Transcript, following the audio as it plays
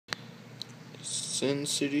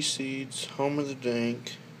Sincity Seeds,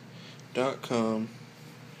 homeofthedank.com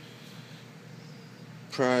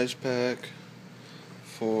prize pack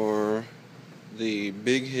for the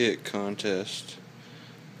Big Hit contest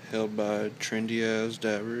held by Trendy As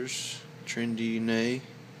Dabbers, Trendy Nay.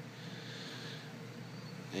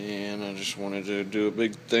 And I just wanted to do a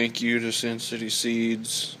big thank you to Sincity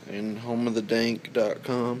Seeds and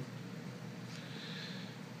homeofthedank.com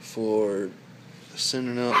for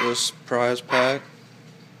sending out this prize pack.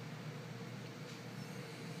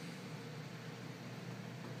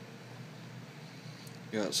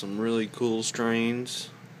 Got some really cool strains.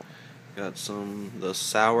 Got the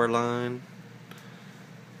sour line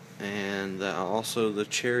and also the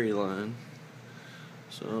cherry line.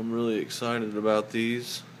 So I'm really excited about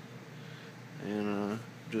these, and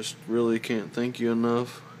just really can't thank you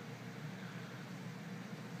enough.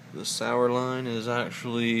 The sour line is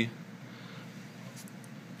actually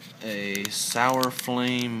a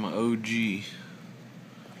SourflameOG.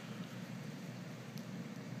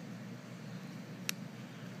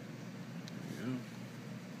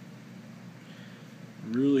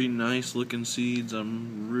 Really nice looking seeds.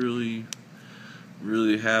 I'm really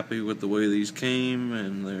happy with the way these came,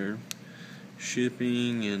 and their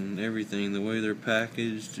shipping and everything. The way they're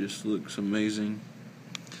packaged just looks amazing.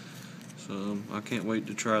 So I can't wait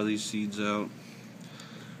to try these seeds out.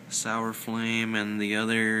 Sour Flame, and the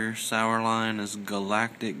other sour line is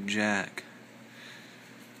Galactic Jack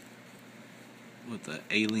with the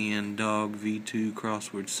Alien Dog V2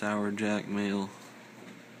 crossword Sour Jack male.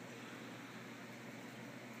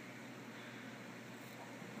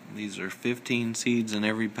 These are 15 seeds in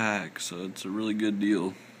every pack, so it's a really good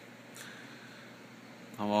deal.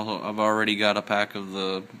 I've already got a pack of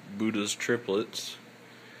the Buddha's triplets.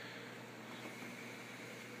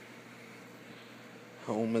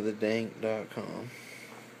 homeofthedank.com.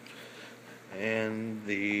 And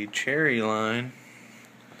the cherry line,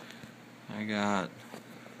 I got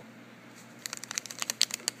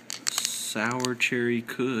sour cherry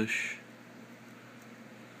kush.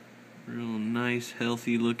 Real nice,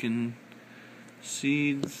 healthy looking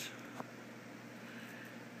seeds.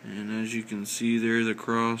 And as you can see there, the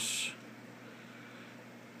cross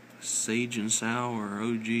Sage and Sour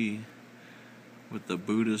OG with the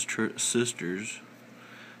Buddha's Sisters.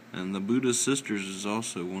 And the Buddha's Sisters is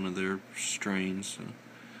also one of their strains, so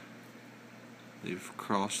they've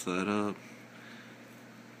crossed that up.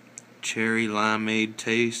 Cherry limeade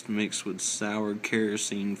taste mixed with sour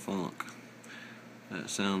kerosene funk. That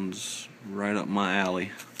sounds right up my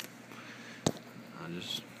alley. I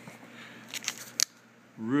just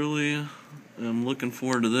really am looking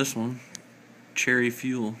forward to this one. Cherry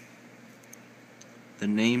Fuel. The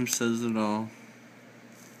name says it all.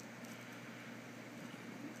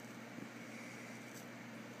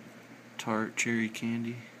 Tart cherry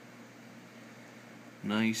candy.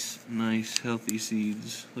 Nice, healthy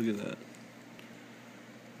seeds. Look at that.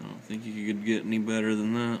 I don't think you could get any better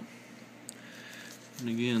than that. And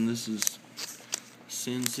again, this is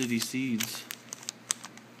Sincity Seeds,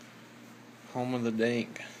 home of the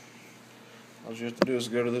dank. All you have to do is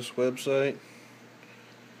go to this website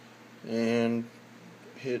and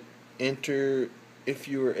hit enter if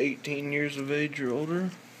you are 18 years of age or older,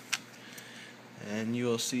 and you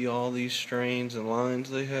will see all these strains and lines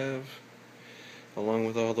they have, along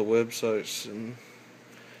with all the websites and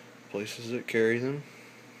places that carry them.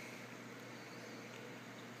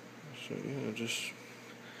 So yeah, just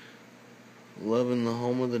loving the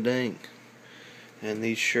home of the dank and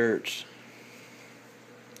these shirts.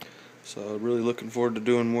 So really looking forward to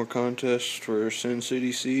doing more contests for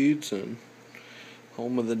Sincity Seeds and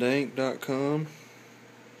homeofthedank.com.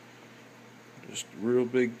 Just real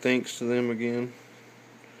big thanks to them again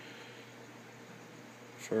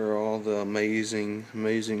for all the amazing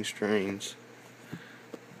strains.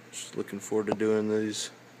 Just looking forward to doing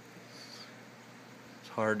these.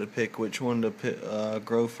 It's hard to pick which one to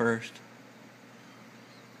grow first.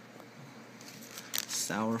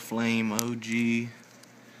 Sour Flame OG,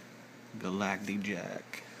 Galactic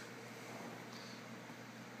Jack,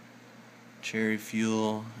 Cherry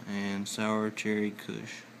Fuel, and Sour Cherry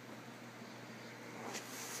Kush.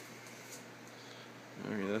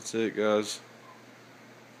 Alright, that's it, guys.